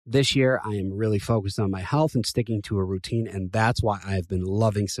This year, I am really focused on my health and sticking to a routine, and that's why I've been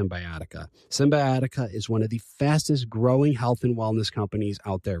loving Symbiotica. Symbiotica is one of the fastest growing health and wellness companies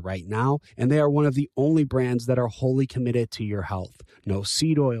out there right now, and they are one of the only brands that are wholly committed to your health. No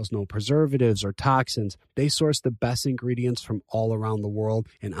seed oils, no preservatives or toxins. They source the best ingredients from all around the world,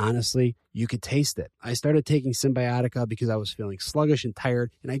 and honestly, you could taste it. I started taking Symbiotica because I was feeling sluggish and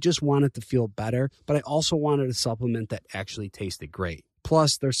tired, and I just wanted to feel better, but I also wanted a supplement that actually tasted great.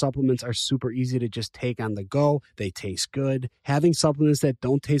 Plus, their supplements are super easy to just take on the go. They taste good. Having supplements that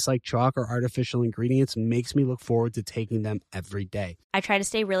don't taste like chalk or artificial ingredients makes me look forward to taking them every day. I try to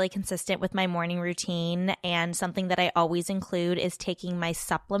stay really consistent with my morning routine, and something that I always include is taking my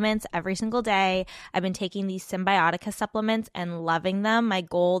supplements every single day. I've been taking these Symbiotica supplements and loving them. My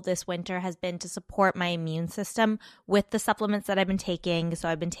goal this winter has been to support my immune system with the supplements that I've been taking. So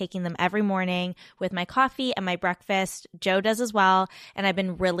I've been taking them every morning with my coffee and my breakfast. Joe does as well. And I've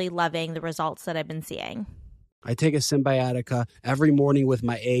been really loving the results that I've been seeing. I take a Symbiotica every morning with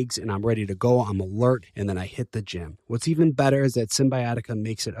my eggs, and I'm ready to go. I'm alert, and then I hit the gym. What's even better is that Symbiotica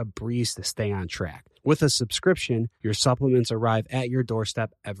makes it a breeze to stay on track. With a subscription, your supplements arrive at your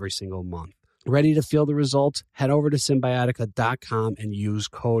doorstep every single month. Ready to feel the results? Head over to Symbiotica.com and use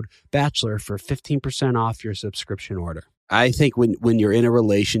code BACHELOR for 15% off your subscription order. I think when you're in a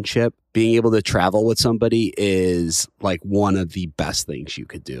relationship, being able to travel with somebody is like one of the best things you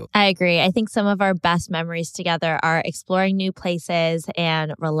could do. I agree. I think some of our best memories together are exploring new places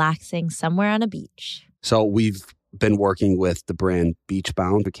and relaxing somewhere on a beach. So we've been working with the brand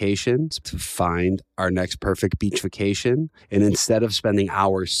Beachbound Vacations to find our next perfect beach vacation. And instead of spending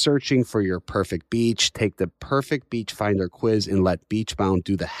hours searching for your perfect beach, take the perfect beach finder quiz and let Beachbound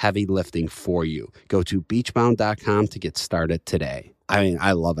do the heavy lifting for you. Go to beachbound.com to get started today. I mean,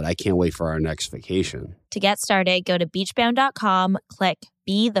 I love it. I can't wait for our next vacation. To get started, go to beachbound.com, click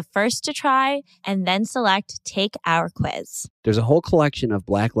Be the First to Try, and then select Take Our Quiz. There's a whole collection of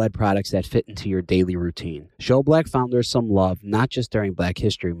Black-led products that fit into your daily routine. Show Black founders some love, not just during Black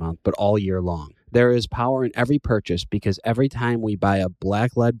History Month, but all year long. There is power in every purchase because every time we buy a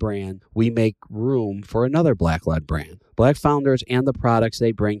Black-led brand, we make room for another Black-led brand. Black founders and the products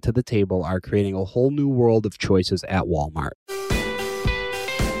they bring to the table are creating a whole new world of choices at Walmart.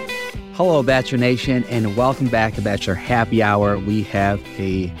 Hello, Bachelor Nation, and welcome back to Bachelor Happy Hour. We have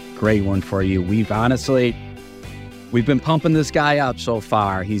a great one for you. We've been pumping this guy up so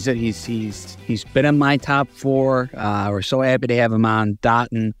far. He's been in my top 4. We're so happy to have him on.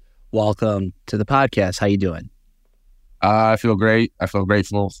 Dotun, welcome to the podcast. How you doing? I feel great. I feel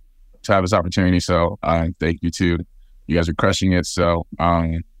grateful to have this opportunity. So thank you too. You guys are crushing it. So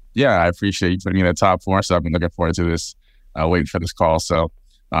yeah, I appreciate you putting me in the top 4. So I've been looking forward to this, waiting for this call. So.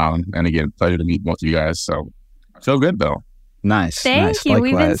 And again, pleasure to meet both of you guys. So I feel good though. Nice. Thank you. Likewise.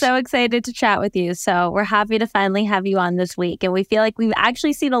 We've been so excited to chat with you. So we're happy to finally have you on this week. And we feel like we've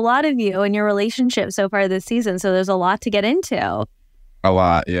actually seen a lot of you and your relationship so far this season. So there's a lot to get into. A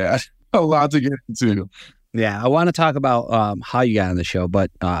lot. Yeah. A lot to get into. Yeah. I want to talk about how you got on the show.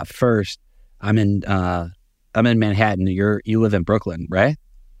 But first, I'm in Manhattan. You live in Brooklyn, right?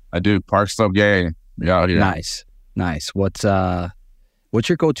 I do. Park Slope Gang. Yeah. Nice. What's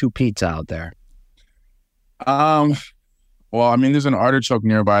your go-to pizza out there? Well, I mean, there's an artichoke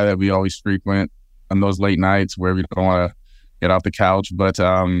nearby that we always frequent on those late nights where we don't want to get off the couch. But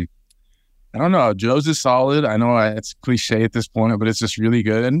I don't know. Joe's is solid. I know it's cliche at this point, but it's just really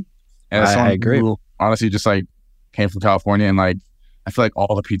good. And I agree. Who honestly just like came from California, and like I feel like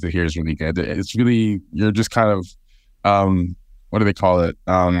all the pizza here is really good. It's really, you're just kind of what do they call it?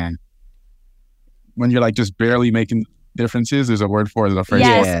 When you're like just barely making differences. There's a word for it. There's a phrase.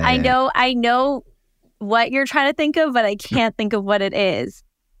 Yes, Yeah. I know what you're trying to think of, but I can't think of what it is.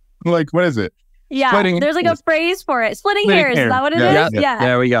 Like, what is it? Yeah, Splitting there's like a phrase for it. Splitting hairs. hair. Is that what it Yeah. is? Yeah.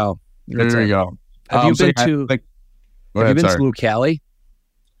 There we go. There we go. Have you been to Blue Cali?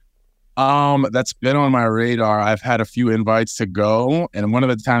 That's been on my radar. I've had a few invites to go, and one of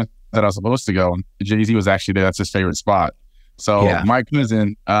the times that I was supposed to go, Jay-Z was actually there. That's his favorite spot. So my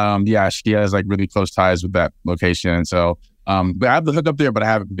cousin, she has like really close ties with that location. So, but I have the hookup there, but I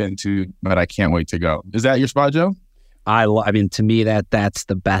haven't been to. But I can't wait to go. Is that your spot, Joe? I mean, to me, that's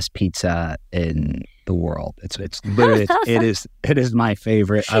the best pizza in the world. It's literally it is my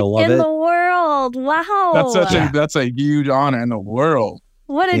favorite. I love it. In the world. Wow. That's a huge honor in the world.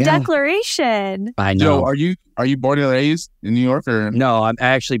 What a declaration. I know. Joe, are you born and raised in New York or? No, I'm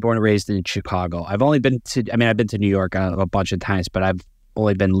actually born and raised in Chicago. I've been to New York a bunch of times, but I've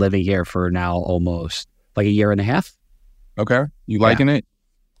only been living here for now almost like a year and a half. Okay. You liking it?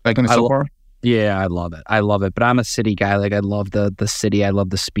 Liking it so far? Yeah, I love it. I love it. But I'm a city guy. Like I love the city. I love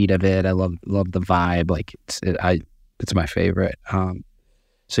the speed of it. I love the vibe. Like it's my favorite.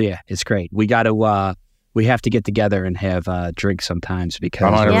 So yeah, it's great. We got to we have to get together and have drinks sometimes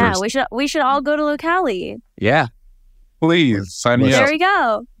because we should all go to Locali. Yeah, please sign me up. There we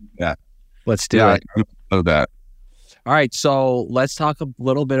go. Yeah, let's do it. I love that. All right, so let's talk a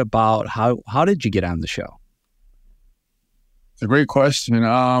little bit about how did you get on the show? It's a great question.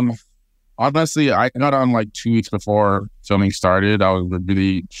 Honestly, I got on like 2 weeks before filming started. I was a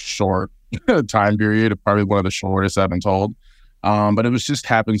really short time period, probably one of the shortest I've been told. But it was just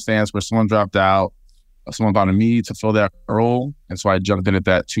happenstance where someone dropped out. Someone wanted me to fill that role. And so I jumped in at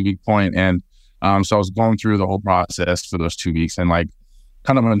that 2 week point. And so I was going through the whole process for those 2 weeks and like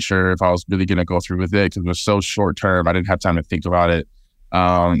kind of unsure if I was really going to go through with it because it was so short term. I didn't have time to think about it.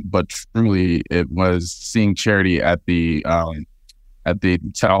 But truly, it was seeing Charity at the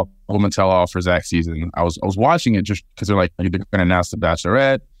Woman Tell All for Zach season. I was watching it just because they're like, they're going to announce the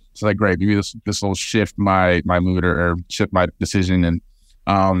Bachelorette. So like, great, maybe this will shift my mood or shift my decision. And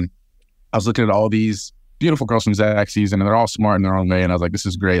I was looking at all these beautiful girls from Zach season, and they're all smart in their own way. And I was like, this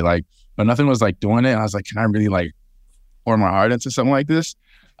is great. Like, but nothing was like doing it. And I was like, can I really like pour my heart into something like this?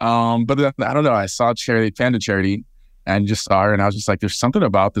 But then, I don't know. I saw Charity, fan of Charity, and just saw her, and I was just like, there's something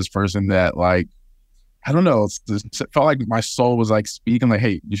about this person that like, I don't know. It felt like my soul was like speaking, like,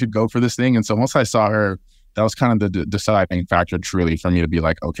 hey, you should go for this thing. And so once I saw her, that was kind of the deciding factor truly for me to be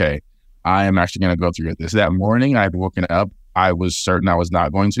like, okay, I am actually going to go through with this. That morning I had woken up, I was certain I was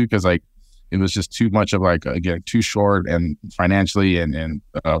not going to, because like it was just too much of like, again, too short and financially and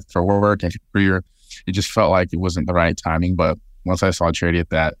for work and career. It just felt like it wasn't the right timing. But once I saw Charity at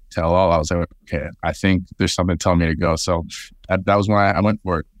that tell all, I was like, okay, I think there's something telling me to go. So that was when I went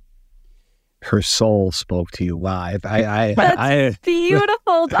for it. Her soul spoke to you. Wow. That's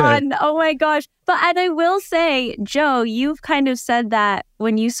beautiful, Don. Oh my gosh. And I will say, Joe, you've kind of said that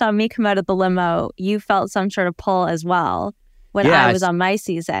when you saw me come out of the limo, you felt some sort of pull as well when I was on my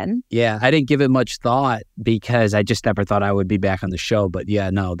season. Yeah, I didn't give it much thought because I just never thought I would be back on the show. But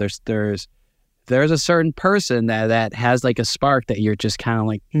yeah, no, there's a certain person that has like a spark that you're just kind of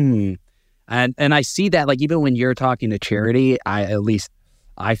like, And I see that like even when you're talking to Charity,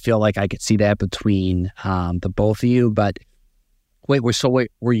 I feel like I could see that between the both of you. But wait,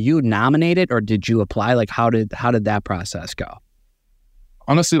 were you nominated or did you apply? Like how did that process go?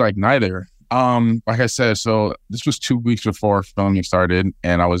 Honestly, like neither. Like I said, so this was 2 weeks before filming started,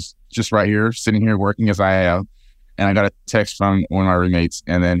 and I was just right here, sitting here working as I am. And I got a text from one of my roommates,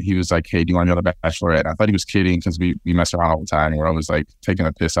 and then he was like, hey, do you want to go to the Bachelorette? I thought he was kidding because we mess around all the time. We're always like taking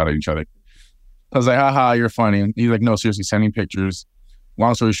a piss out of each other. I was like, haha, you're funny. And he's like, no, seriously, send me pictures.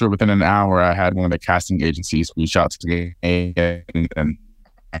 Long story short, within an hour, I had one of the casting agencies reach out to me and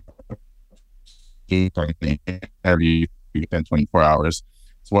interview within 24 hours.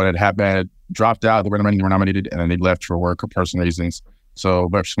 So what had happened, I had dropped out, they were nominated, and then they left for work or personal reasons. So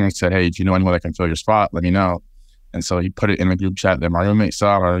Webster said, hey, do you know anyone that can fill your spot? Let me know. And so he put it in the group chat that my roommate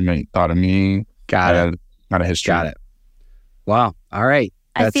saw. My roommate thought of me. Got it. Kind of history. Got it. Wow. All right.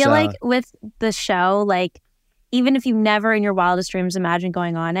 I feel like with the show, like, even if you never in your wildest dreams imagine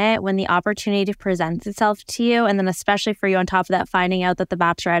going on it, when the opportunity presents itself to you, and then especially for you on top of that, finding out that the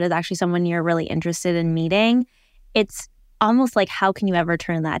Bachelorette is actually someone you're really interested in meeting, it's almost like, how can you ever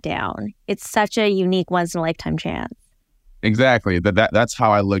turn that down? It's such a unique once-in-a-lifetime chance. Exactly. That's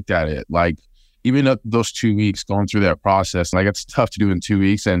how I looked at it. Like, even those 2 weeks going through that process, like it's tough to do in 2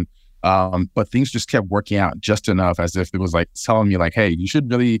 weeks. And but things just kept working out just enough as if it was like telling me like, hey, you should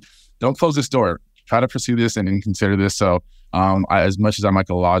really don't close this door. Try to pursue this and consider this. So as much as I'm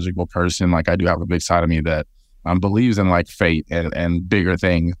like a logical person, like I do have a big side of me that believes in like fate and bigger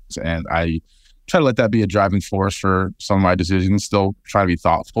things. And I try to let that be a driving force for some of my decisions. Still try to be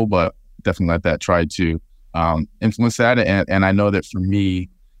thoughtful, but definitely let that try to influence that. And I know that for me,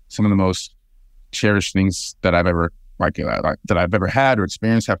 some of the most cherished things that I've ever that I've ever had or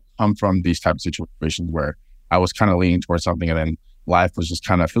experienced have come from these type of situations where I was kind of leaning towards something, and then life was just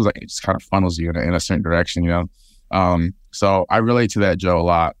kind of feels like it just kind of funnels you in a certain direction, you know. So I relate to that, Joe, a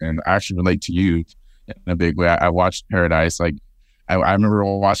lot, and I actually relate to you in a big way. I watched Paradise, like I remember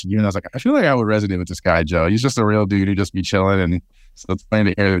watching you, and I was like, I feel like I would resonate with this guy, Joe. He's just a real dude who just be chilling, and so it's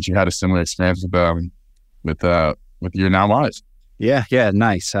funny to hear that you had a similar experience with your now wives. Yeah,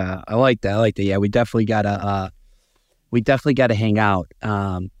 nice. I like that. Yeah, we definitely gotta hang out.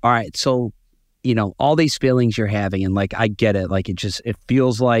 All right, so you know all these feelings you're having, and like I get it. Like it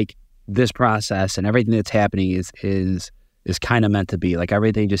feels like this process and everything that's happening is kind of meant to be. Like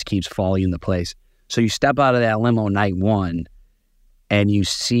everything just keeps falling into place. So you step out of that limo night one, and you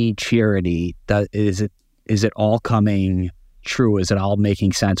see Charity, is it all coming true? Is it all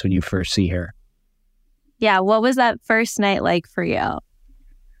making sense when you first see her? Yeah. What was that first night like for you?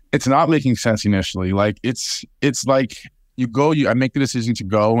 It's not making sense initially. Like it's like I make the decision to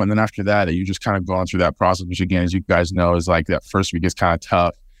go, and then after that, you just kind of go through that process, which again, as you guys know, is like that first week is kind of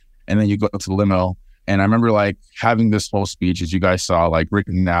tough, and then you go to the limo. And I remember like having this whole speech, as you guys saw, like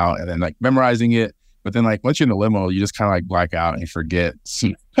written out, and then like memorizing it. But then like once you're in the limo, you just kind of like black out and forget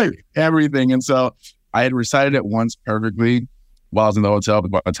everything. And so I had recited it once perfectly while I was in the hotel,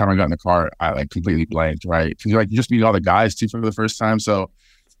 but by the time I got in the car, I like completely blanked, right? Because like you just meet all the guys too for the first time. So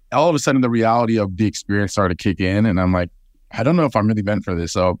all of a sudden the reality of the experience started to kick in, and I'm like, I don't know if I'm really meant for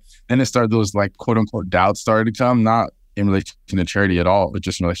this. So then it started, those like quote unquote doubts started to come, not in relation to Charity at all, but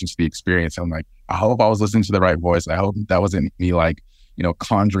just in relation to the experience. I'm like, I hope I was listening to the right voice. I hope that wasn't me like,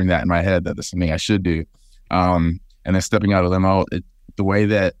 conjuring that in my head that this is something I should do. And then stepping out of the limo, the way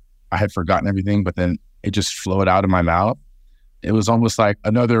that I had forgotten everything, but then it just flowed out of my mouth. It was almost like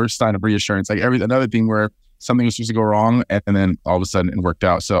another sign of reassurance, like another thing where something was supposed to go wrong, and then all of a sudden it worked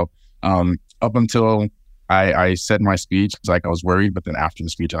out. So up until I said my speech, it's like I was worried, but then after the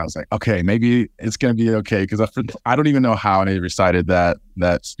speech, I was like, okay, maybe it's going to be okay. Because I don't even know how I recited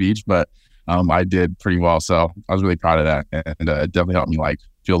that speech, but I did pretty well. So I was really proud of that. And it definitely helped me like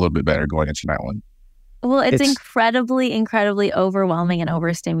feel a little bit better going into night one. Well, it's incredibly, incredibly overwhelming and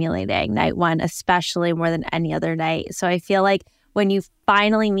overstimulating night one, especially more than any other night. So I feel like when you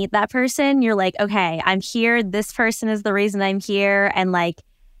finally meet that person, you're like, okay, I'm here. This person is the reason I'm here. And like,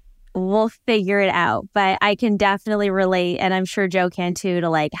 we'll figure it out. But I can definitely relate, and I'm sure Joe can too, to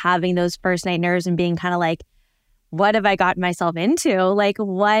like having those first night nerves and being kind of like, what have I gotten myself into? Like,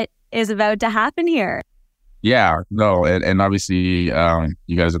 what is about to happen here? Yeah, no, and obviously,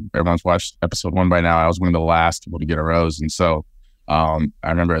 you guys, everyone's watched episode 1 by now. I was one of the last people to get a rose, and so I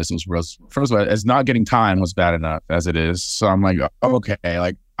remember as this rose, first of all, as not getting time was bad enough as it is. So I'm like, okay,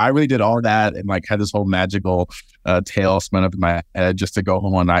 like I really did all that and like had this whole magical tale spun up in my head just to go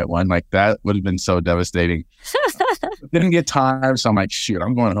home on night one. Like that would have been so devastating. Didn't get time, so I'm like, shoot,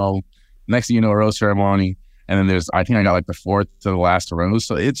 I'm going home. Next thing you know, a rose ceremony, and then I think I got like the 4th to the last rose.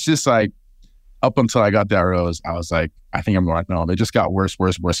 So it's just like, up until I got that rose, I was like, I think I'm going home. It just got worse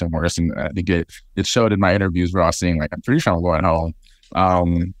and worse. And I think it showed in my interviews where I was saying, like, I'm pretty sure I'm going home.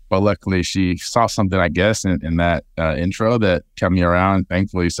 But luckily, she saw something, I guess, in that intro that kept me around,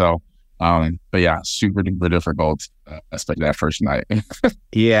 thankfully. So, but yeah, super duper difficult, especially that first night.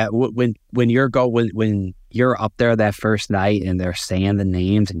 Yeah, when you're up there that first night and they're saying the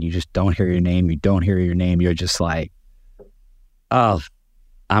names and you just don't hear your name, you're just like, oh,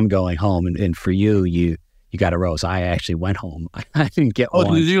 I'm going home. And for you, you got a rose. I actually went home. I didn't get one.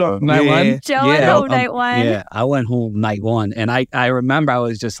 Oh, did you night one? Joe went home night one. Yeah, I went home night one. And I remember I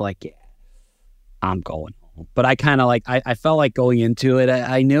was just like, yeah, I'm going home. But I kind of like, I felt like going into it,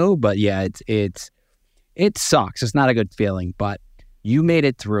 I knew, but yeah, it sucks. It's not a good feeling, but you made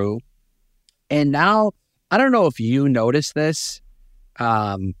it through. And now, I don't know if you noticed this,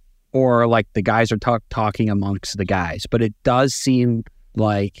 or like the guys are talking amongst the guys, but it does seem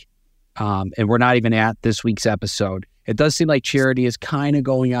like, and we're not even at this week's episode, it does seem like Charity is kind of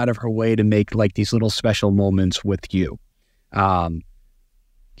going out of her way to make like these little special moments with you. Obviously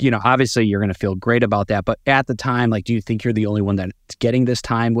you're going to feel great about that, but at the time, like, do you think you're the only one that's getting this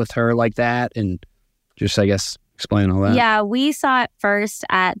time with her like that? And just, I guess, explain all that. Yeah, we saw it first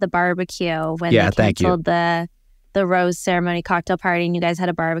at the barbecue when they canceled the rose ceremony cocktail party, and you guys had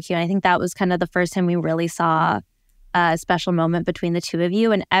a barbecue. And I think that was kind of the first time we really saw a special moment between the two of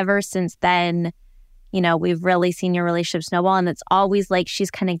you. And ever since then, we've really seen your relationship snowball, and it's always like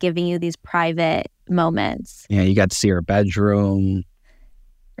she's kind of giving you these private moments. Yeah, you got to see her bedroom.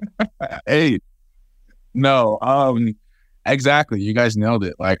 Hey, no, exactly. You guys nailed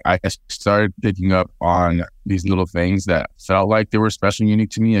it. Like, I started picking up on these little things that felt like they were special and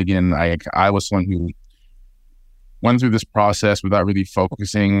unique to me. Again, I was someone who went through this process without really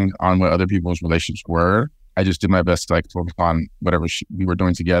focusing on what other people's relationships were. I just did my best to like focus on whatever we were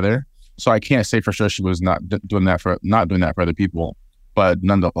doing together. So I can't say for sure she was not doing that for other people, but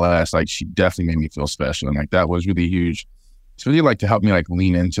nonetheless, like, she definitely made me feel special, and like that was really huge. It's really like to help me like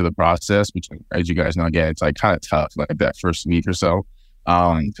lean into the process, which, as you guys know, again, it's like kind of tough, like that first week or so.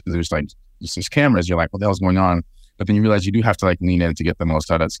 There's like these cameras, you're like, what the hell's going on? But then you realize you do have to like lean in to get the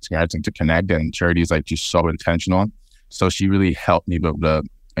most out of that experience and to connect. And Charity is like just so intentional. So she really helped me be able to,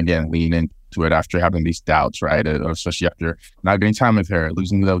 again, lean into it after having these doubts, right? Especially after not getting time with her,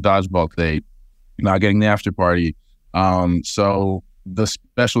 losing the dodgeball date, not getting the after party. So the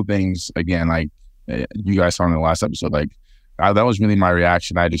special things, again, like you guys saw in the last episode, like that was really my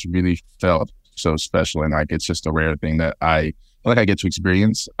reaction. I just really felt so special. And like, it's just a rare thing that I feel like I get to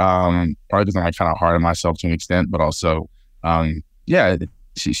experience. Probably because I'm like kind of hard on myself to an extent, but also,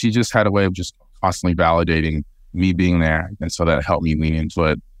 she just had a way of just constantly validating me being there. And so that helped me lean into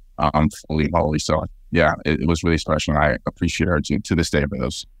it fully and wholly. So yeah, it was really special. And I appreciate her to this day for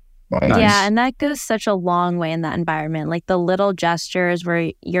those. Nice. Yeah, and that goes such a long way in that environment. Like the little gestures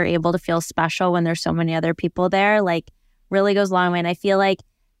where you're able to feel special when there's so many other people there, like really goes a long way. And I feel like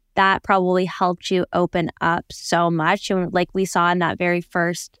that probably helped you open up so much. And like we saw in that very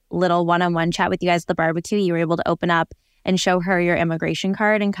first little one-on-one chat with you guys at the barbecue, you were able to open up and show her your immigration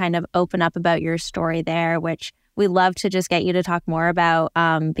card and kind of open up about your story there, which we love to just get you to talk more about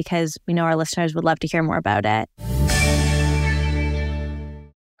because we know our listeners would love to hear more about it.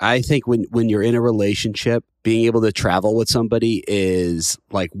 I think when you're in a relationship, being able to travel with somebody is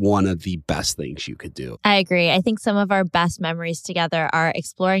like one of the best things you could do. I agree. I think some of our best memories together are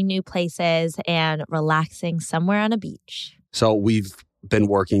exploring new places and relaxing somewhere on a beach. So we've been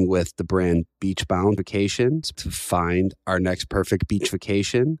working with the brand Beachbound Vacations to find our next perfect beach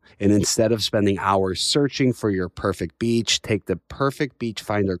vacation. And instead of spending hours searching for your perfect beach, take the perfect beach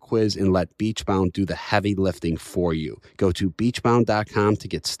finder quiz and let Beachbound do the heavy lifting for you. Go to beachbound.com to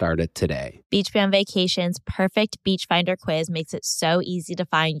get started today. Beachbound Vacations perfect beach finder quiz makes it so easy to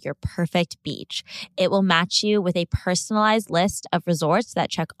find your perfect beach. It will match you with a personalized list of resorts that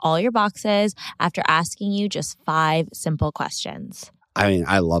check all your boxes after asking you just 5 simple questions. I mean,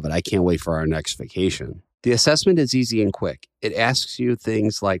 I love it. I can't wait for our next vacation. The assessment is easy and quick. It asks you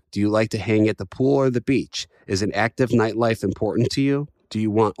things like, do you like to hang at the pool or the beach? Is an active nightlife important to you? Do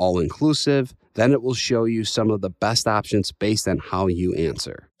you want all-inclusive? Then it will show you some of the best options based on how you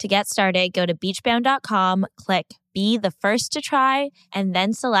answer. To get started, go to beachbound.com, click Be the First to Try, and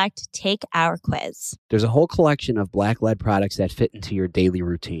then select Take Our Quiz. There's a whole collection of Black-led products that fit into your daily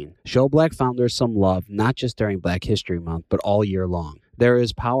routine. Show Black founders some love, not just during Black History Month, but all year long. There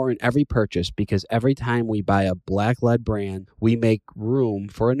is power in every purchase because every time we buy a Black-led brand, we make room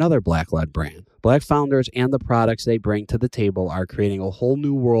for another Black-led brand. Black founders and the products they bring to the table are creating a whole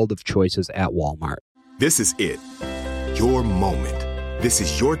new world of choices at Walmart. This is it. Your moment. This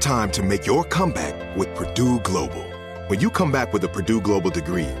is your time to make your comeback with Purdue Global. When you come back with a Purdue Global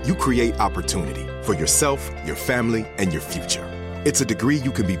degree, you create opportunity for yourself, your family, and your future. It's a degree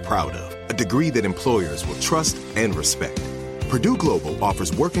you can be proud of, a degree that employers will trust and respect. Purdue Global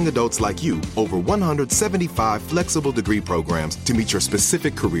offers working adults like you over 175 flexible degree programs to meet your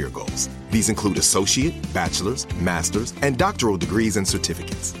specific career goals. These include associate, bachelor's, master's, and doctoral degrees and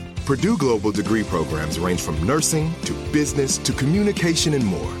certificates. Purdue Global degree programs range from nursing to business to communication and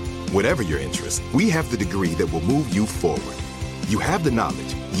more. Whatever your interest, we have the degree that will move you forward. You have the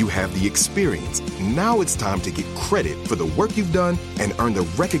knowledge, you have the experience. Now it's time to get credit for the work you've done and earn the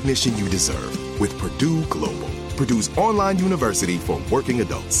recognition you deserve with Purdue Global, Purdue's online university for working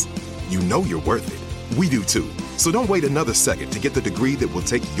adults. You know you're worth it. We do too. So don't wait another second to get the degree that will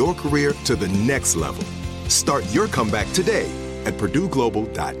take your career to the next level. Start your comeback today at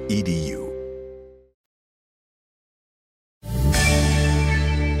purdueglobal.edu.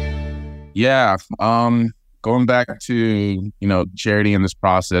 Yeah. Going back to, charity in this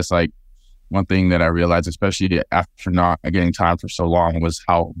process, like one thing that I realized, especially after not getting time for so long, was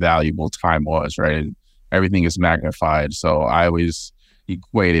how valuable time was, right? Everything is magnified. So I always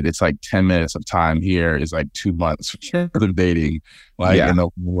equated, it's like 10 minutes of time here is like 2 months of dating, in the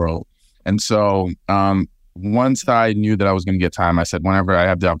world. And so once I knew that I was going to get time, I said, whenever I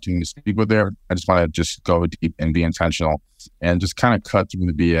have the opportunity to speak with her, I just want to just go deep and be intentional and just kind of cut through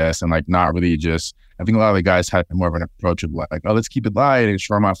the BS and like not really just, I think a lot of the guys had more of an approach of like, oh, let's keep it light and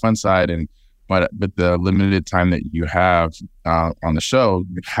show my fun side. But the limited time that you have on the show,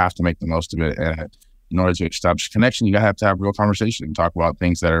 you have to make the most of it. And in order to establish connection, you have to have real conversation and talk about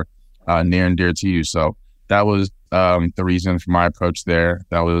things that are near and dear to you. So that was the reason for my approach there.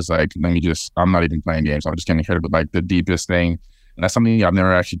 That was like, I'm not even playing games. I'm just getting hit with like the deepest thing. And that's something I've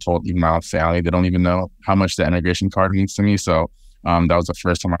never actually told even my own family. They don't even know how much the integration card means to me. So that was the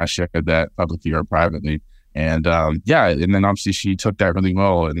first time I shared that publicly or privately. And and then obviously she took that really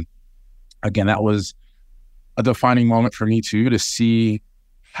well. And again, that was a defining moment for me too, to see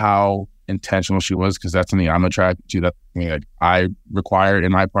how intentional she was, because that's something I'm attracted to. That I require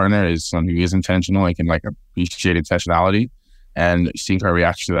in my partner is someone who is intentional and can like appreciate intentionality. And seeing her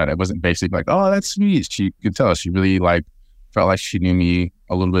reaction to that, it wasn't basic like, oh, that's sweet. She could tell she really like felt like she knew me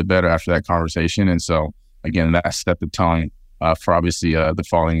a little bit better after that conversation. And so again, that set the tone for obviously the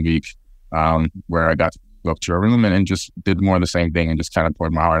following week, where I got to go up to her room and just did more of the same thing and just kind of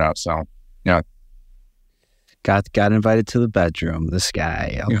poured my heart out. So yeah. Got invited to the bedroom. This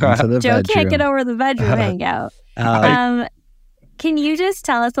guy up into the Joe bedroom. can't get over the bedroom hangout. Can you just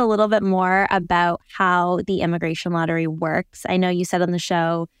tell us a little bit more about how the immigration lottery works? I know you said on the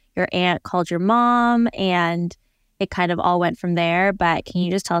show your aunt called your mom and it kind of all went from there, but can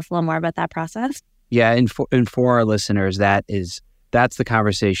you just tell us a little more about that process? Yeah, and for our listeners, that's the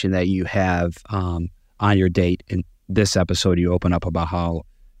conversation that you have on your date. In this episode, you open up about how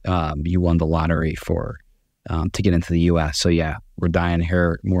you won the lottery to get into the U.S. So yeah, we're dying to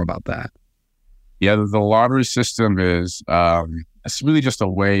hear more about that. Yeah, the lottery system is it's really just a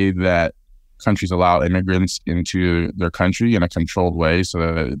way that countries allow immigrants into their country in a controlled way, so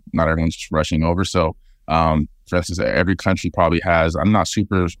that not everyone's just rushing over. So, for instance, every country probably has. I'm not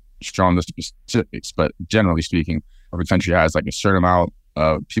super strong on the specifics, but generally speaking, every country has like a certain amount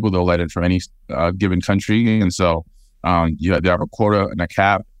of people they'll let in from any given country, and so they have a quota and a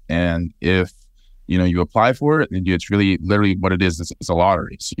cap, and if you apply for it, and it's really literally what it is. It's a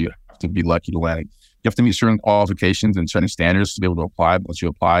lottery, so you have to be lucky to land. You have to meet certain qualifications and certain standards to be able to apply. But once you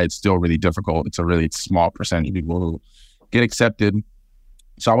apply, it's still really difficult. It's a really small percentage of people who get accepted.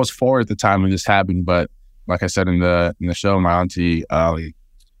 So I was 4 at the time when this happened, but like I said in the show, my auntie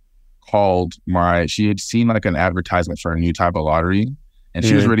called she had seen like an advertisement for a new type of lottery, and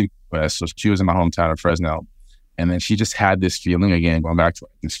she was really impressed. So she was in my hometown of Fresno, and then she just had this feeling again, going back to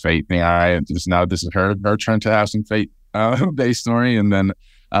like this fate thing. Now this is her turn to have some fate based story, and then.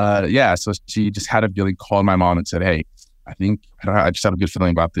 So she just had a feeling, called my mom and said, hey, I just have a good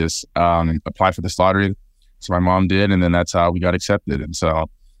feeling about this, apply for this lottery. So my mom did, and then that's how we got accepted. And so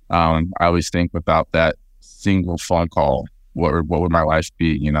I always think without that single phone call, what would my life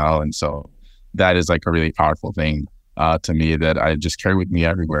be, And so that is like a really powerful thing to me that I just carry with me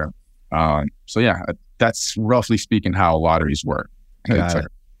everywhere. So yeah, that's roughly speaking how lotteries work. Gotcha.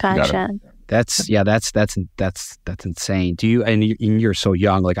 That's insane. Do you, and you're so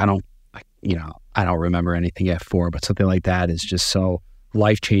young, like I don't remember anything at 4, but something like that is just so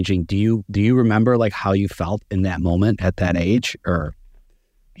life-changing. Do you remember like how you felt in that moment at that age, or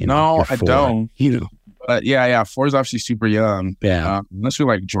no, I don't. But yeah, 4 is obviously super young. Yeah. Unless you're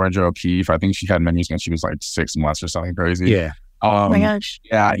like Georgia O'Keeffe, I think she had memories when she was like 6 months or something crazy. Yeah. Oh my gosh.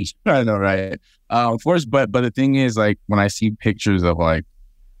 Yeah, I know, right? 4 is, but the thing is, like when I see pictures of like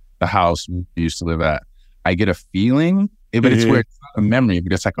the house we used to live at, I get a feeling, but it's weird. It's not a memory,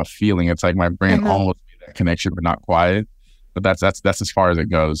 but it's like a feeling. It's like my brain almost made that connection, but not quite. But that's as far as it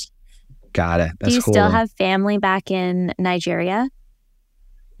goes. Got it. That's Do you cool. still have family back in Nigeria?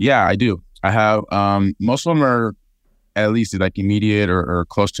 Yeah, I do. I have most of them are at least like immediate or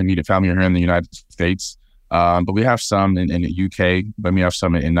close to immediate family here in the United States. But we have some in the UK, but we have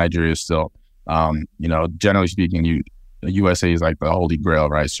some in Nigeria still. Generally speaking, the USA is like the holy grail,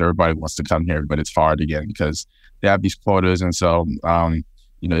 right? So everybody wants to come here, but it's hard again because they have these quotas. And so,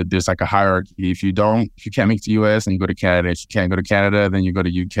 there's like a hierarchy. If you can't make the US, then you go to Canada. If you can't go to Canada, then you go to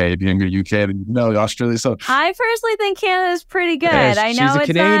UK. If you can't go to UK, then you go to Australia. So I personally think Canada's pretty good. I know she's a it's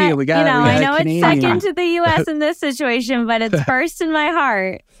Canadian. I know it's second to the US in this situation, but it's first in my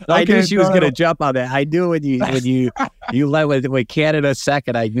heart. I knew she was going to jump on that. I knew when you led with Canada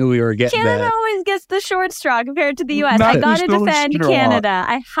second, I knew we were getting Canada that. always gets the short straw compared to the US. I got to defend Canada.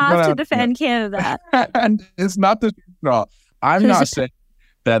 I have to defend Canada. And it's not the straw. I'm not saying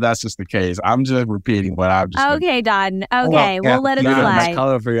that's just the case. I'm just repeating what I've just Okay, Don. Okay, we'll let it slide. Nice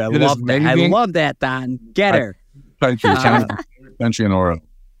color for you. I love that, Don. Get her. Country in Oro.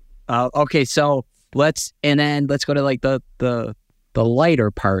 Okay, so let's go to like the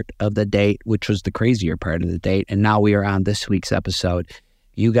lighter part of the date, which was the crazier part of the date. And now we are on this week's episode.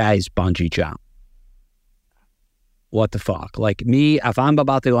 You guys bungee jump. What the fuck? Like me, if I'm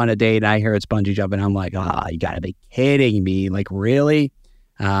about to go on a date and I hear it's bungee jumping, I'm like, you gotta be kidding me. Like, really?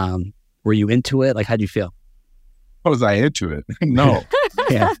 Were you into it? Like, how'd you feel? Was I into it? No.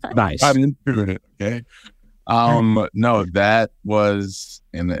 Yeah, nice. I'm into it, okay? No, that was,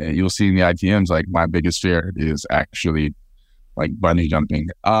 and you'll see in the ITMs, like my biggest fear is actually like bungee jumping.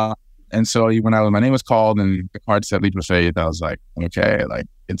 And so when my name was called and the card said leap of faith, I was like, okay, like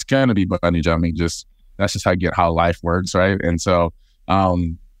it's gonna be bungee jumping. That's just how life works, right? And so I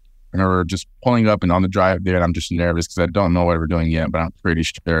remember just pulling up and on the drive there, and I'm just nervous because I don't know what we're doing yet, but I'm pretty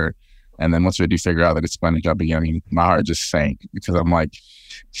sure. And then once we do figure out that it's bungee jumping, I mean, my heart just sank because I'm like,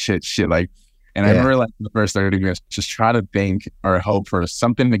 shit, like. And I remember like the first 30 minutes, just try to think or hope for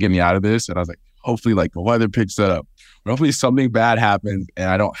something to get me out of this. And I was like, hopefully like the weather picks up, or hopefully something bad happens and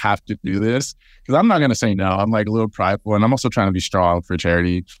I don't have to do this, because I'm not going to say no. I'm like a little prideful, and I'm also trying to be strong for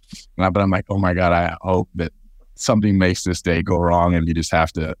charity. But I'm like, oh my God, I hope that something makes this day go wrong and you just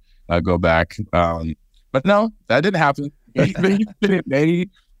have to go back. But no, that didn't happen. They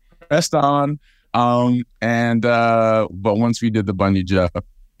pressed on. But once we did the bungee jump,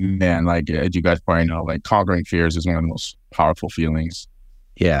 man, like as you guys probably know, like conquering fears is one of the most powerful feelings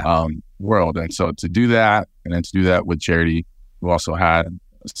world. And so to do that, and then to do that with Charity, who also had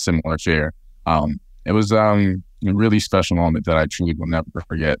a similar fear, it was a really special moment that I truly will never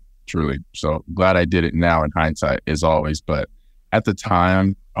forget, truly. So glad I did it now in hindsight, as always. But at the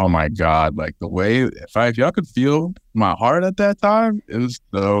time, oh my God, like the way, if y'all could feel my heart at that time, it was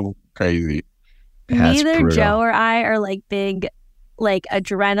so crazy. Neither Joe or I are like big, like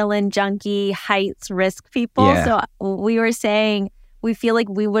adrenaline junkie, heights risk people. Yeah. So we were saying we feel like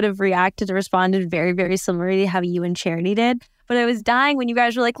we would have reacted or responded very, very similarly to how you and Charity did. But I was dying when you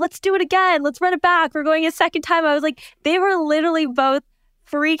guys were like, let's do it again. Let's run it back. We're going a second time. I was like, they were literally both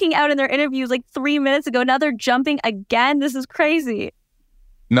freaking out in their interviews like 3 minutes ago. Now they're jumping again. This is crazy.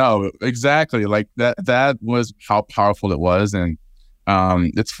 No, exactly. Like that was how powerful it was. And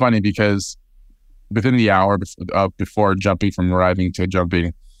it's funny because within the hour before jumping, from arriving to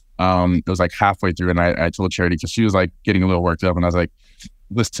jumping, it was like halfway through, and I told Charity, because she was like getting a little worked up, and I was like,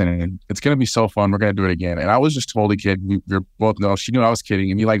 listen, it's going to be so fun. We're going to do it again. And I was just totally kidding. We were both, no, she knew I was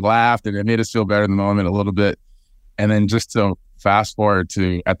kidding, and we like laughed, and it made us feel better in the moment a little bit. And then just to fast forward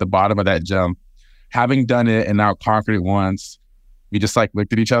to at the bottom of that jump, having done it and now conquered it once, we just like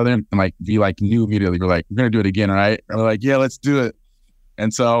looked at each other and like we like knew immediately. We're like, we're going to do it again, right? And we're like, yeah, let's do it.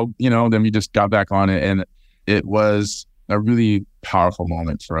 And so, then we just got back on it, and it was a really powerful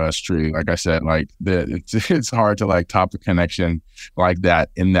moment for us, truly. Like I said, like it's hard to like top a connection like that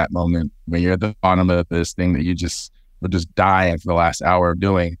in that moment when you're at the bottom of this thing that you just were just dying for the last hour of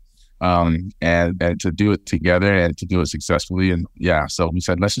doing. And to do it together and to do it successfully. And yeah, so we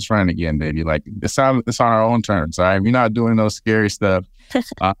said, let's just run it again, baby. Like it's on our own terms. All right. We're not doing those scary stuff.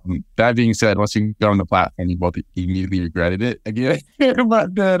 That being said, once you got on the platform, you both immediately regretted it again.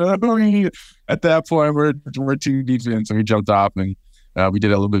 But then, at that point, we're too deep in. So we jumped off, and we did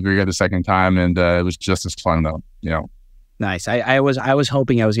it a little bit bigger the second time. And it was just as fun though, Nice. I was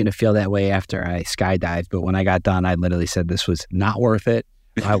hoping I was going to feel that way after I skydived, but when I got done, I literally said this was not worth it.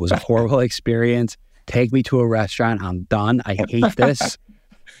 It was a horrible experience. Take me to a restaurant. I'm done. I hate this.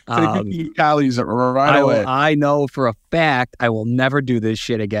 Calories right away. I know for a fact I will never do this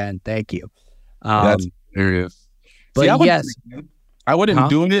shit again. Thank you. That's serious. But I wouldn't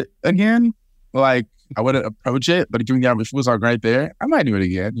do it again. Like I wouldn't approach it. But if it was like right there, I might do it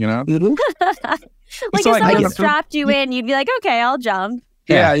again. Like if someone strapped you in, you'd be like, okay, I'll jump.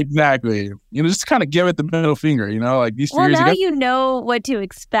 Yeah, exactly. Just kind of give it the middle finger, like these fears. Well, now you know what to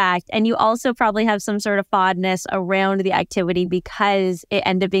expect. And you also probably have some sort of fondness around the activity because it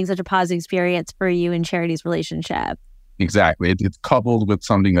ended up being such a positive experience for you and Charity's relationship. Exactly. It's coupled with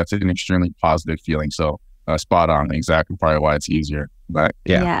something that's an extremely positive feeling. So spot on. Exactly. Probably why it's easier. But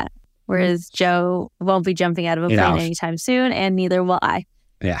yeah. Whereas Joe won't be jumping out of a plane anytime soon, and neither will I.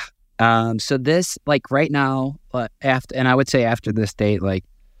 Yeah. So this, like right now, and I would say after this date, like,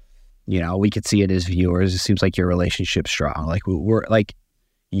 we could see it as viewers. It seems like your relationship's strong. Like we're like,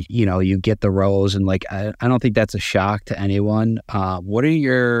 you get the rose, and like, I don't think that's a shock to anyone. What are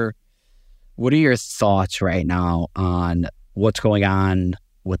your thoughts right now on what's going on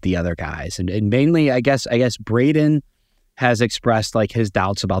with the other guys? And mainly, I guess Braden has expressed like his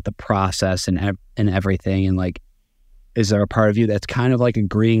doubts about the process and everything. And like, is there a part of you that's kind of like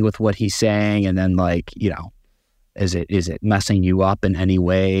agreeing with what he's saying? And then like, is it messing you up in any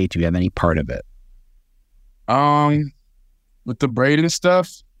way? Do you have any part of it? With the Braden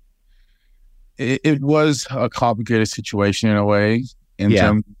stuff, it was a complicated situation in a way.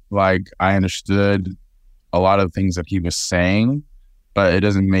 Terms, like I understood a lot of things that he was saying, but it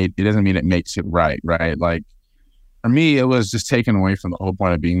doesn't mean it makes it right. Like for me, it was just taken away from the whole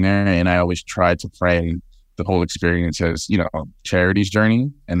point of being there. And I always tried to frame the whole experience as, Charity's journey,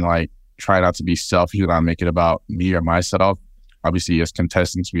 and like try not to be selfish and not make it about me or myself. Obviously, as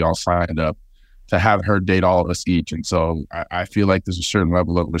contestants, we all signed up to have her date all of us each. And so I feel like there's a certain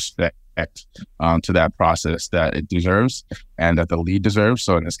level of respect to that process that it deserves and that the lead deserves.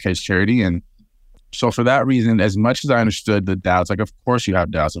 So in this case, Charity. And so for that reason, as much as I understood the doubts, like, of course you have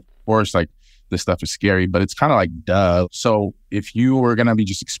doubts. Of course, like, this stuff is scary, but it's kind of like, duh. So if you were going to be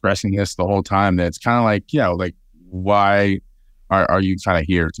just expressing this the whole time, then it's kind of like, like, why are you kind of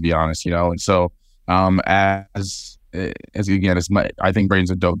here, to be honest, And so as again, I think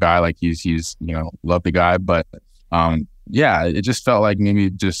Braden's a dope guy. Like he's love the guy, but it just felt like maybe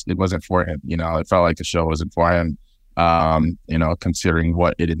it wasn't for him. It felt like the show wasn't for him, considering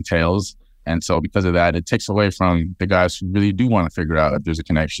what it entails. And so because of that, it takes away from the guys who really do want to figure out if there's a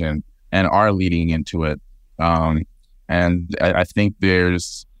connection and are leading into it. And I think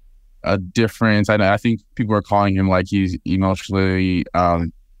there's a difference. I think people are calling him like he's emotionally,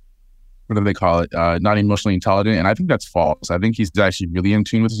 what do they call it? Not emotionally intelligent. And I think that's false. I think he's actually really in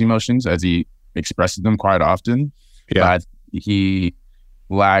tune with his emotions as he expresses them quite often. Yeah. But he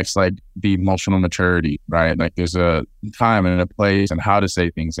lacks like the emotional maturity, right? Like there's a time and a place and how to say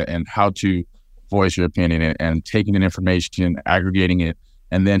things and how to voice your opinion and taking in information, aggregating it,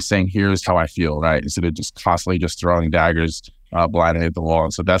 and then saying, here's how I feel, right? Instead of just constantly just throwing daggers blindly at the wall.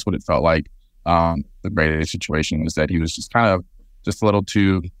 And so that's what it felt like. The Brady situation was that he was just kind of just a little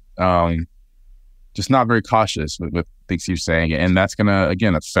too, just not very cautious with things he was saying. And that's going to,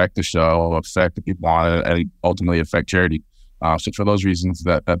 again, affect the show, affect the people on it, and ultimately affect charity. So for those reasons,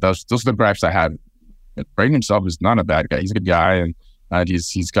 those are the gripes I had. Brady himself is not a bad guy. He's a good guy, and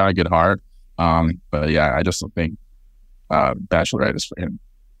he's got a good heart. But yeah, I just don't think Bachelorette is for him.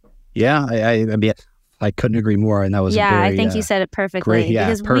 Yeah, I mean, I couldn't agree more. And that was I think you said it perfectly. Great,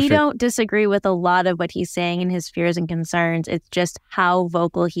 because perfect. We don't disagree with a lot of what he's saying and his fears and concerns. It's just how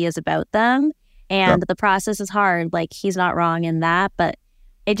vocal he is about them. And the process is hard. Like, he's not wrong in that, but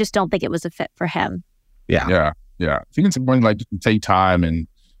I just don't think it was a fit for him. Yeah. I think it's important, like, to take time. And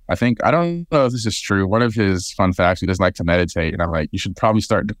I don't know if this is true. One of his fun facts, he doesn't like to meditate. And I'm like, you should probably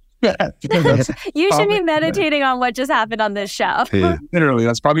start doing that. You should be meditating on what just happened on this show. Yeah. Literally,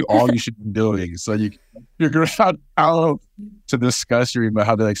 that's probably all you should be doing. So you figure out how to discuss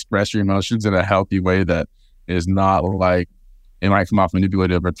how to express your emotions in a healthy way that is not like, it might come off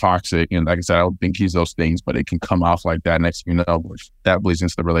manipulative or toxic. And like I said, I don't think he's those things, but it can come off like that next thing you know, that bleeds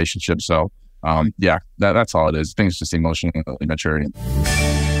into the relationship. So that's all it is. I think it's just emotional maturity.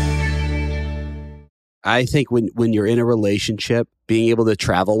 I think when you're in a relationship, being able to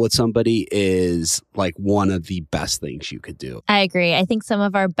travel with somebody is like one of the best things you could do. I agree. I think some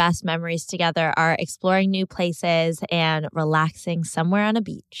of our best memories together are exploring new places and relaxing somewhere on a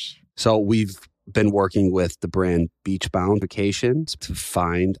beach. So we've been working with the brand Beachbound Vacations to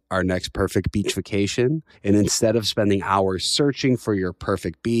find our next perfect beach vacation. And instead of spending hours searching for your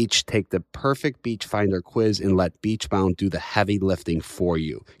perfect beach, take the perfect beach finder quiz and let Beachbound do the heavy lifting for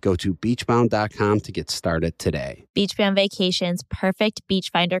you. Go to beachbound.com to get started today. Beachbound Vacations perfect beach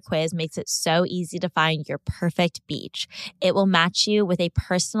finder quiz makes it so easy to find your perfect beach. It will match you with a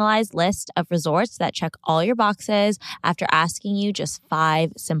personalized list of resorts that check all your boxes after asking you just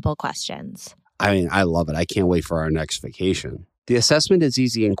 5 simple questions. I mean, I love it. I can't wait for our next vacation. The assessment is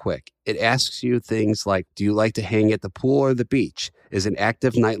easy and quick. It asks you things like, do you like to hang at the pool or the beach? Is an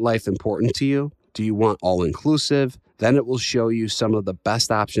active nightlife important to you? Do you want all-inclusive? Then it will show you some of the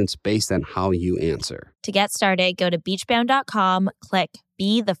best options based on how you answer. To get started, go to beachbound.com, click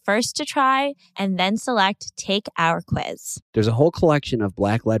Be the First to Try, and then select Take Our Quiz. There's a whole collection of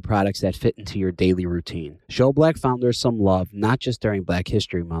Black-led products that fit into your daily routine. Show Black founders some love, not just during Black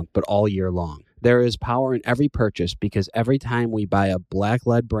History Month, but all year long. There is power in every purchase because every time we buy a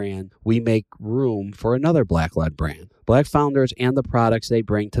Black-led brand, we make room for another Black-led brand. Black founders and the products they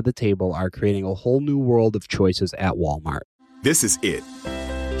bring to the table are creating a whole new world of choices at Walmart. This is it.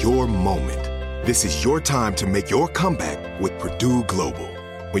 Your moment. This is your time to make your comeback with Purdue Global.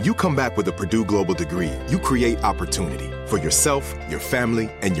 When you come back with a Purdue Global degree, you create opportunity for yourself, your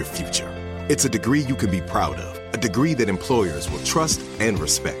family, and your future. It's a degree you can be proud of, a degree that employers will trust and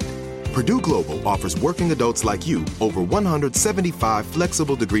respect. Purdue Global offers working adults like you over 175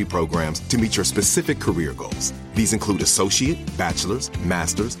 flexible degree programs to meet your specific career goals. These include associate, bachelor's,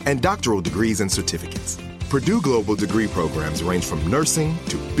 master's, and doctoral degrees and certificates. Purdue Global degree programs range from nursing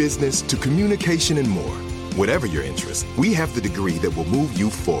to business to communication and more. Whatever your interest, we have the degree that will move you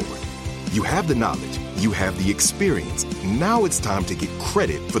forward. You have the knowledge, you have the experience. Now it's time to get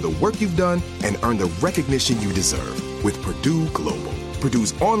credit for the work you've done and earn the recognition you deserve with Purdue Global,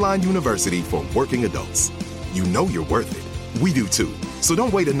 Purdue's online university for working adults. You know you're worth it. We do too. So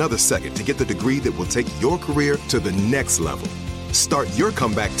don't wait another second to get the degree that will take your career to the next level. Start your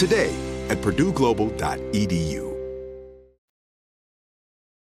comeback today at purdueglobal.edu.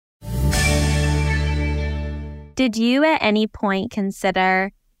 Did you at any point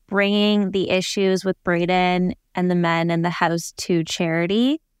consider bringing the issues with Braden and the men in the house to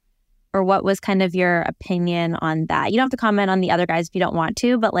charity? Or what was kind of your opinion on that? You don't have to comment on the other guys if you don't want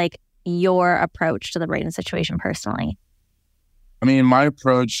to, but like your approach to the Braden situation personally. I mean, my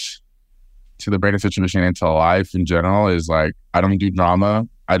approach to the Braden situation and to life in general is like, I don't do drama.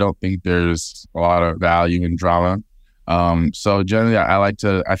 I don't think there's a lot of value in drama. So generally,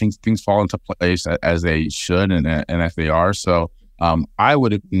 I think things fall into place as they should and as they are. So I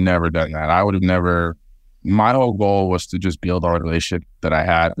would have never done that. I would have never my whole goal was to just build our relationship that I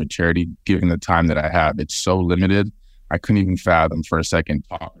had with charity, given the time that I have. It's so limited. I couldn't even fathom for a second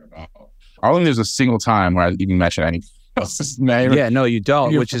talking about. I don't think there's a single time where I even mention anything else's name. Yeah, no, you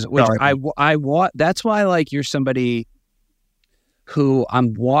don't. Which I want. That's why, like, you're somebody who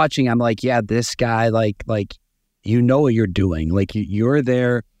I'm watching. I'm like, yeah, this guy, like you know what you're doing. Like, you're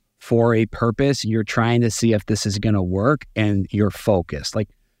there for a purpose. You're trying to see if this is going to work, and you're focused. Like,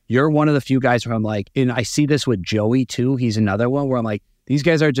 you're one of the few guys where I'm like, and I see this with Joey too. He's another one where I'm like, these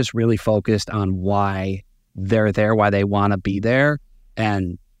guys are just really focused on why they're there, why they want to be there,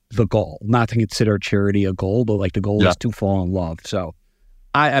 and the goal. Not to consider charity a goal, but like the goal is to fall in love. So,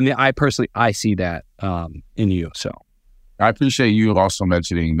 I mean, I personally, I see that in you. So, I appreciate you also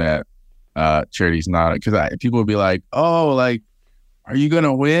mentioning that charity's not, because people would be like, oh, like, are you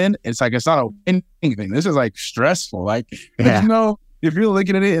gonna win? It's like, it's not a winning thing. This is like stressful. Like, you know, if you're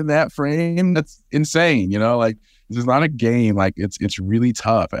looking at it in that frame, that's insane. You know, like, this is not a game. Like, it's really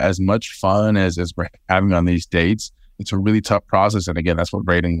tough. As much fun as we're having on these dates, it's a really tough process. And again, that's what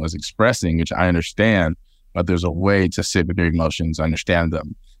Braden was expressing, which I understand. But there's a way to sit with your emotions, understand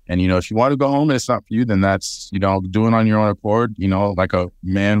them. And, you know, if you want to go home and it's not for you, then that's, you know, do it on your own accord, you know, like a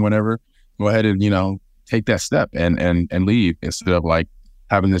man, whatever. Go ahead and, you know, take that step and leave, instead of like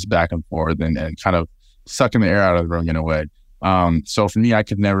having this back and forth and kind of sucking the air out of the room in a way. So for me, I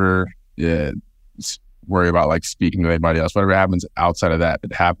could never worry about like speaking to anybody else. Whatever happens outside of that,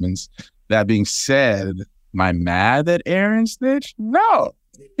 it happens. That being said, am I mad that Aaron snitched? No,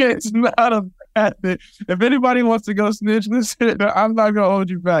 it's not a bad thing. If anybody wants to go snitch, listen, I'm not going to hold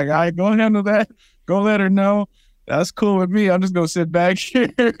you back. All right, go handle that. Go let her know. That's cool with me. I'm just going to sit back here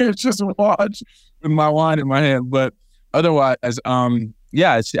and just watch with my wine in my hand. But otherwise,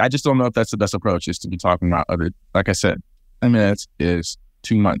 yeah, I just don't know if that's the best approach, is to be talking about other, like I said, 10 minutes is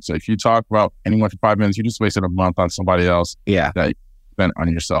 2 months. So if you talk about anyone for 5 minutes, you just wasted a month on somebody else that you spent on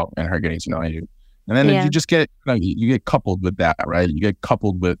yourself and her getting to know you. And then you just get, you get coupled with that, right? You get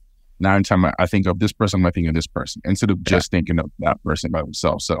coupled with, now in time I think of this person, I think of this person, instead of just thinking of that person by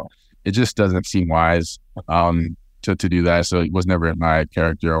themselves. So it just doesn't seem wise to do that. So it was never in my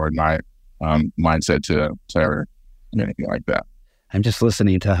character or my mindset to ever do anything like that. I'm just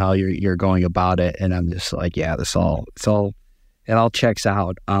listening to how you're going about it, and I'm just like, yeah, it all checks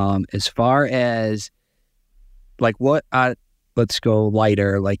out. As far as like what, let's go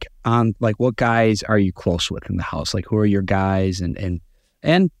lighter. Like what guys are you close with in the house? Like, who are your guys, and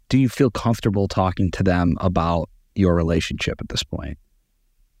do you feel comfortable talking to them about your relationship at this point?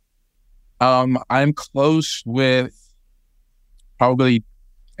 I'm close with probably,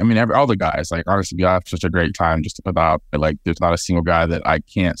 I mean, all the guys. Like, honestly, we have such a great time just to put out. Like, there's not a single guy that I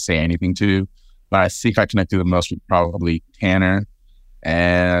can't say anything to. But I think I connected the most with probably Tanner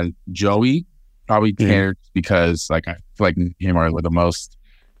and Joey. Probably Tanner, because like I feel like him are the most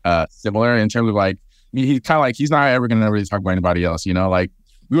similar in terms of like, I mean, he's kind of like, he's not ever gonna really talk about anybody else. You know, like,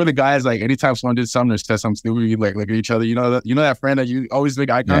 we were the guys, like, anytime someone did something or said something stupid, we like look at each other. You know that friend that you always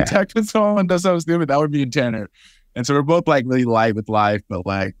make eye contact with someone does something stupid? That would be Tanner. And so we're both like really light with life, but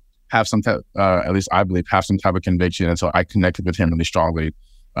like have some type, at least I believe, have some type of conviction. And so I connected with him really strongly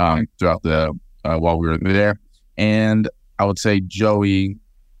throughout the while we were there. And I would say Joey,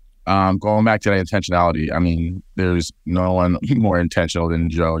 going back to that intentionality, I mean, there's no one more intentional than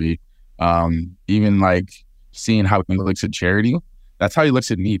Joey. Even like seeing how he looks at charity, that's how he looks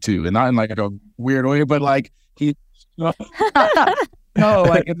at me too. And not in like a weird way, but like he, no,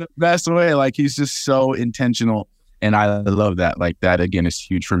 like in the best way. Like, he's just so intentional. And I love that. Like, that again is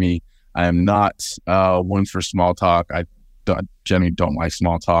huge for me. I am not one for small talk. I generally don't like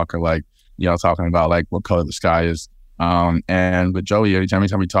small talk, or like, you know, talking about like what color the sky is. And with Joey, anytime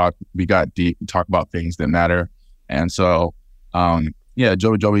we talk, we got deep, we talk about things that matter. And so,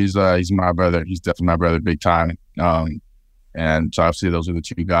 Joey's he's my brother. He's definitely my brother, big time. And so obviously those are the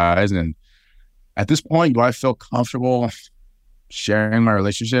two guys. And at this point, do I feel comfortable sharing my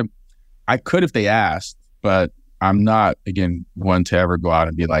relationship? I could if they asked, but I'm not, again, one to ever go out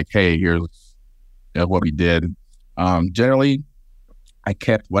and be like, hey, here's what we did. Generally, I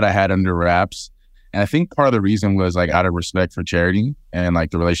kept what I had under wraps. And I think part of the reason was like out of respect for charity and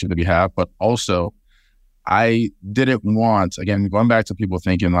like the relationship that we have, but also I didn't want, again, going back to people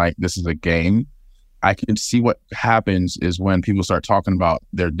thinking like this is a game, I can see what happens is when people start talking about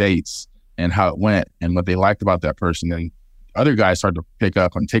their dates and how it went and what they liked about that person, and other guys start to pick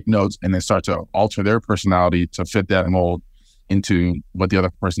up and take notes and then start to alter their personality to fit that mold into what the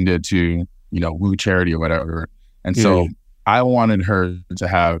other person did to, you know, woo charity or whatever. And so I wanted her to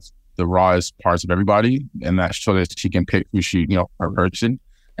have the rawest parts of everybody, and that so that she can pick who she, you know, her person.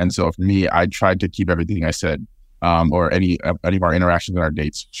 And so for me, I tried to keep everything I said, or any of our interactions and our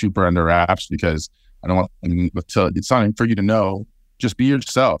dates super under wraps, because I don't want it's something for you to know. Just be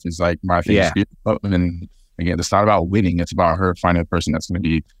yourself. It's like my thing. Yeah. And again, it's not about winning. It's about her finding a person that's going to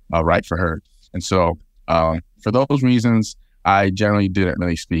be right for her. And so for those reasons, I generally didn't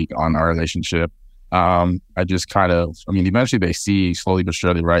really speak on our relationship. I just kind of, eventually they see slowly but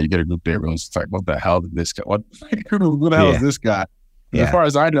surely, right? You get a group date room. It's like, what the hell did this guy, who the hell is this guy? Yeah. As far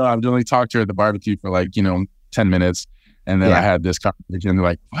as I know, I've only talked to her at the barbecue for 10 minutes. And then I had this conversation and they're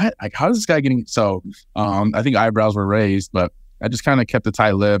like, what? Like, how is this guy getting? So I think eyebrows were raised, but I just kind of kept a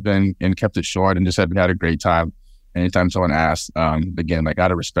tight lip and kept it short and just said we had a great time. Anytime someone asked, again,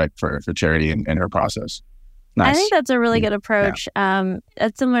 out of respect for Charity and her process. Nice. I think that's a really good approach. Yeah.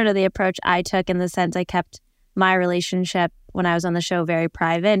 That's similar to the approach I took, in the sense I kept my relationship when I was on the show very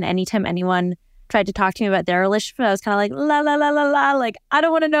private. And anytime anyone tried to talk to me about their relationship, I was kind of like, la, la, la, la, la. Like, I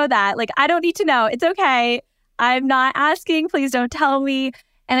don't want to know that. Like, I don't need to know. It's okay. I'm not asking. Please don't tell me.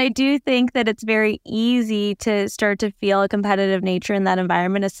 And I do think that it's very easy to start to feel a competitive nature in that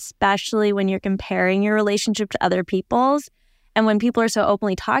environment, especially when you're comparing your relationship to other people's. And when people are so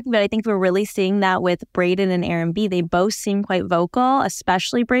openly talking about it, I think we're really seeing that with Brayden and Aaron B. They both seem quite vocal,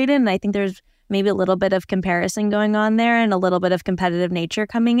 especially Brayden. And I think there's maybe a little bit of comparison going on there and a little bit of competitive nature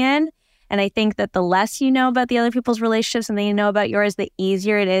coming in. And I think that the less you know about the other people's relationships and they know about yours, the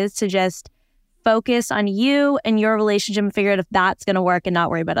easier it is to just focus on you and your relationship and figure out if that's going to work and not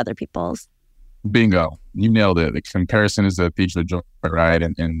worry about other people's. Bingo. You nailed it. The comparison is the thief of joy, right?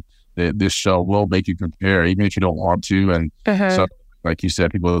 And this show will make you compare, even if you don't want to. And so, like you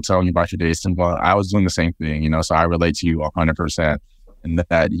said, people will tell you about your days. And well, I was doing the same thing, so I relate to you 100%. And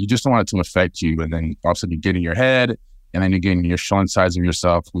that you just don't want it to affect you. And then all of a sudden you get in your head, and then again, you're showing sides of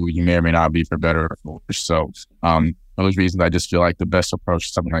yourself who you may or may not be, for better or for worse. So, for those reasons, I just feel like the best approach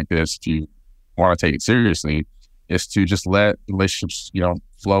to something like this, if you want to take it seriously, is to just let relationships,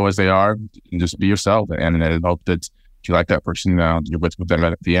 flow as they are, and just be yourself, and hope that if you like that person, you're with them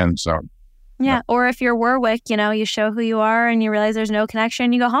at the end. So, yeah. Or if you're Warwick, you show who you are, and you realize there's no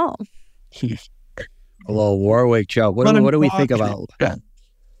connection, you go home. A little Warwick joke. What do we think about?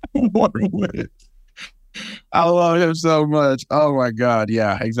 Warwick. I love him so much. Oh my God.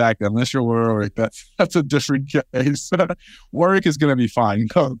 Yeah, exactly. Unless you're Warwick, that's a different case. Warwick is going to be fine.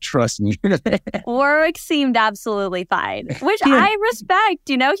 Oh, trust me. Warwick seemed absolutely fine, which I respect.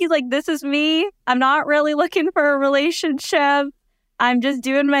 He's like, this is me. I'm not really looking for a relationship. I'm just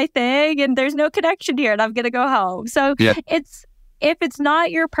doing my thing, and there's no connection here, and I'm going to go home. So if it's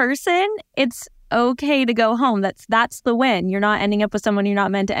not your person, it's okay to go home. That's the win. You're not ending up with someone you're not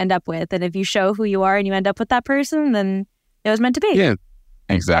meant to end up with. And if you show who you are and you end up with that person, then it was meant to be. Yeah,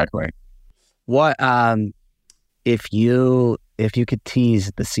 exactly. What if you could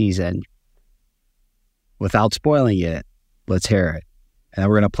tease the season without spoiling it? Let's hear it, and then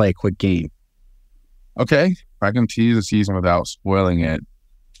we're gonna play a quick game. Okay, if I can tease the season without spoiling it,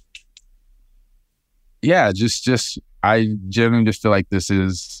 yeah, just I genuinely just feel like this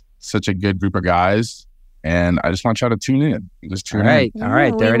is such a good group of guys, and I just want y'all to tune in. Just tune in. All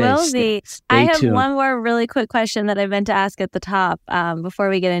right, there it is. Stay I have tuned. One more really quick question that I meant to ask at the top before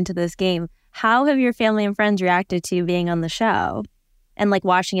we get into this game. How have your family and friends reacted to you being on the show and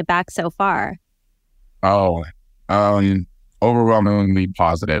watching it back so far? Oh, overwhelmingly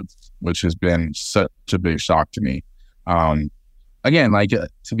positive, which has been such a big shock to me. Again,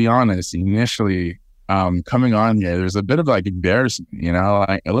 to be honest, initially, coming on here, there's a bit of embarrassment,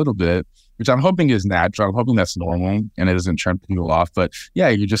 a little bit, which I'm hoping is natural. I'm hoping that's normal and it doesn't turn people off. But yeah,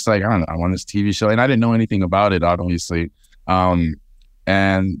 you're just I don't know, I'm on this TV show, and I didn't know anything about it, obviously.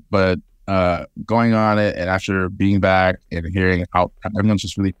 But going on it, and after being back and hearing how everyone's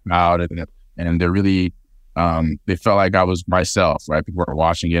just really proud, and they're really, they felt like I was myself, right? People were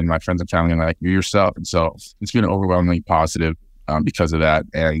watching it, and my friends and family are like, you're yourself. And so it's been overwhelmingly positive because of that.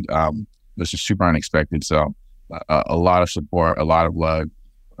 And it was just super unexpected. So a lot of support, a lot of love.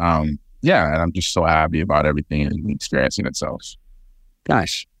 And I'm just so happy about everything and experiencing itself.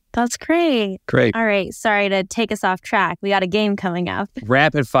 Gosh. That's great. Great. All right. Sorry to take us off track. We got a game coming up.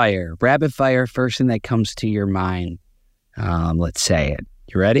 Rapid fire. First thing that comes to your mind. Let's say it.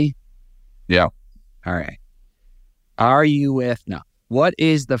 You ready? Yeah. All right. What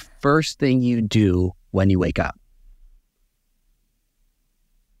is the first thing you do when you wake up?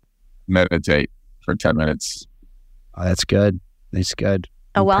 Meditate for 10 minutes. Oh, that's good. That's good.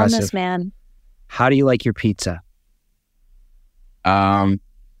 A wellness man. How do you like your pizza?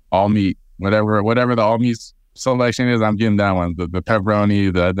 All meat. Whatever the all meat selection is, I'm getting that one. The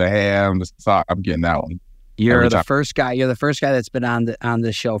pepperoni, the ham, the sauce, I'm getting that one. You're the first guy. You're the first guy that's been on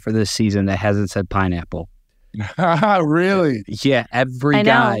the show for this season that hasn't said pineapple. Really? Yeah, every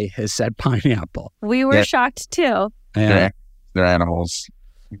guy has said pineapple. We were shocked too. Yeah. They're animals.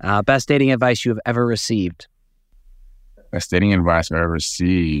 Best dating advice you have ever received? Best dating advice I've ever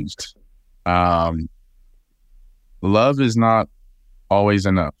received. Love is not always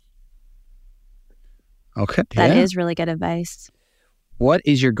enough. Okay. That is really good advice. What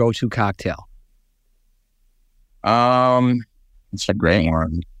is your go-to cocktail? It's a great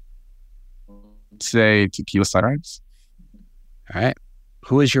one. Say tequila sunrise. All right.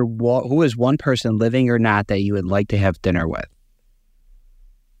 Who is one person, living or not, that you would like to have dinner with?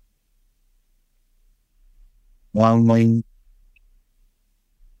 One.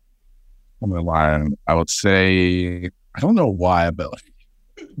 I would say, I don't know why, but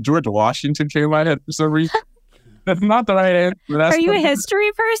George Washington came to my head for some reason. That's not the right answer. Are you a history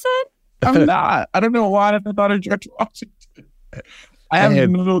person? I'm not. I don't know why I thought of George Washington. I have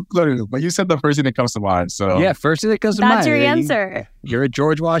no clue, but you said the first thing that comes to mind. So yeah, first thing that comes to mind. That's your answer. You're a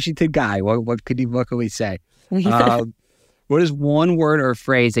George Washington guy. What can we say? What is one word or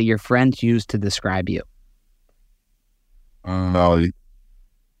phrase that your friends use to describe you?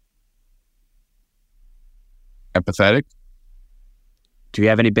 Empathetic. Do you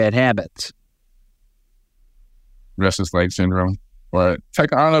have any bad habits? Restless leg syndrome. Or I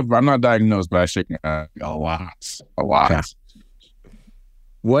don't know. I'm not diagnosed, but I shake a lot. Okay.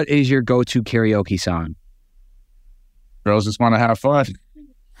 What is your go-to karaoke song? Girls just want to have fun.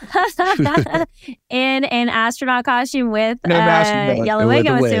 In an astronaut costume with yellow wig,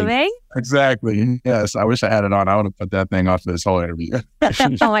 I'm assuming. Exactly. Yes. I wish I had it on. I would have put that thing off this whole interview.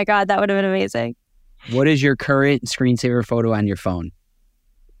 Oh my God, that would have been amazing. What is your current screensaver photo on your phone?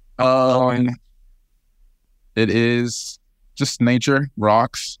 It is just nature,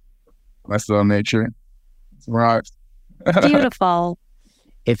 rocks. That's the nature. It's rocks. Beautiful.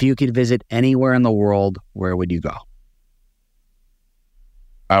 If you could visit anywhere in the world, where would you go?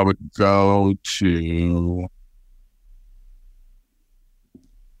 I would go to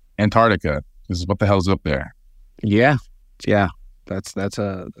Antarctica. This is what the hell's up there. Yeah. That's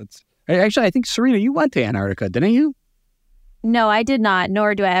actually, I think, Serena, you went to Antarctica, didn't you? No, I did not,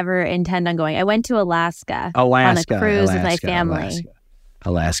 nor do I ever intend on going. I went to Alaska on a cruise with my family.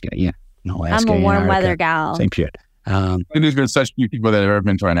 Alaska, yeah. Alaska, I'm a warm Antarctica, weather gal. Same shit. There's been such few people that have ever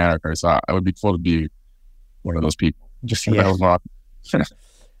been to Antarctica, so I would be cool to be one of those people. Just that was wrong.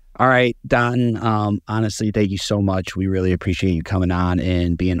 All right, Dotun, honestly, thank you so much. We really appreciate you coming on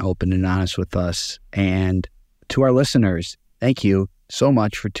and being open and honest with us. And to our listeners, thank you so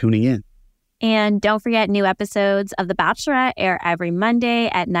much for tuning in. And don't forget, new episodes of The Bachelorette air every Monday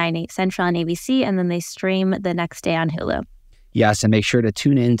at 9/8 Central on ABC, and then they stream the next day on Hulu. Yes, and make sure to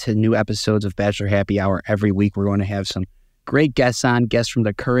tune in to new episodes of Bachelor Happy Hour every week. We're going to have some great guests on, guests from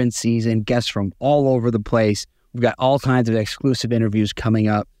the current season, guests from all over the place. We've got all kinds of exclusive interviews coming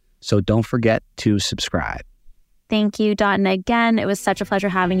up, so don't forget to subscribe. Thank you, Dotun, again. It was such a pleasure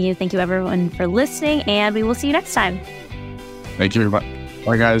having you. Thank you, everyone, for listening, and we will see you next time. Thank you, everybody.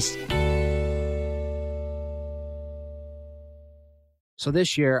 Bye, guys. So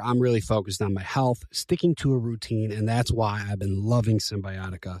this year, I'm really focused on my health, sticking to a routine, and that's why I've been loving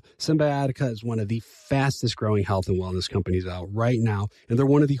Symbiotica. Symbiotica is one of the fastest growing health and wellness companies out right now, and they're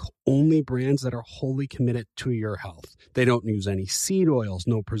one of the only brands that are wholly committed to your health. They don't use any seed oils,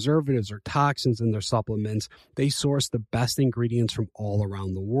 no preservatives or toxins in their supplements. They source the best ingredients from all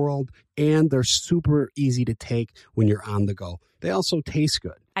around the world, and they're super easy to take when you're on the go. They also taste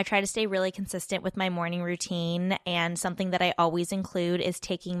good. I try to stay really consistent with my morning routine, and something that I always include is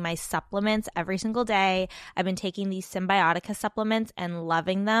taking my supplements every single day. I've been taking these Symbiotica supplements and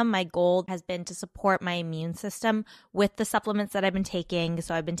loving them. My goal has been to support my immune system with the supplements that I've been taking.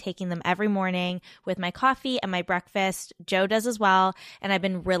 So I've been taking them every morning with my coffee and my breakfast. Joe does as well, and I've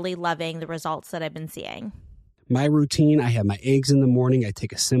been really loving the results that I've been seeing. My routine, I have my eggs in the morning, I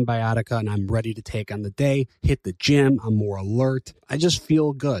take a Symbiotica, and I'm ready to take on the day, hit the gym, I'm more alert. I just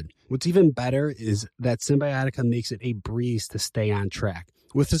feel good. What's even better is that Symbiotica makes it a breeze to stay on track.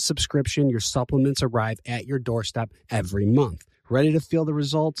 With a subscription, your supplements arrive at your doorstep every month. Ready to feel the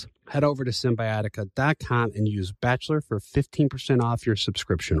results? Head over to Symbiotica.com and use Bachelor for 15% off your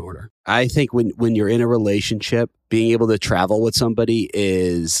subscription order. I think when you're in a relationship, being able to travel with somebody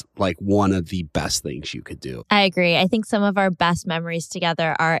is like one of the best things you could do. I agree. I think some of our best memories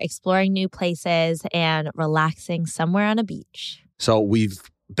together are exploring new places and relaxing somewhere on a beach. So we've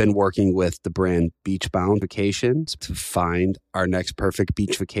been working with the brand Beachbound Vacations to find our next perfect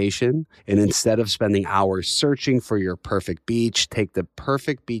beach vacation. And instead of spending hours searching for your perfect beach, take the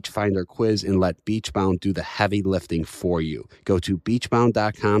perfect beach finder quiz and let Beachbound do the heavy lifting for you. Go to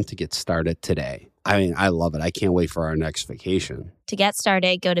beachbound.com to get started today. I mean, I love it. I can't wait for our next vacation. To get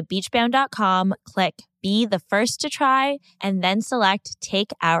started, go to beachbound.com, click Be the First to Try, and then select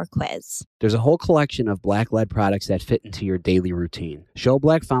Take Our Quiz. There's a whole collection of Black led products that fit into your daily routine. Show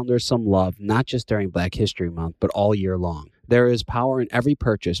Black founders some love, not just during Black History Month, but all year long. There is power in every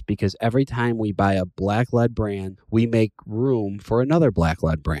purchase because every time we buy a Black led brand, we make room for another Black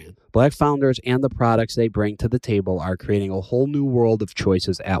led brand. Black founders and the products they bring to the table are creating a whole new world of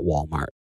choices at Walmart.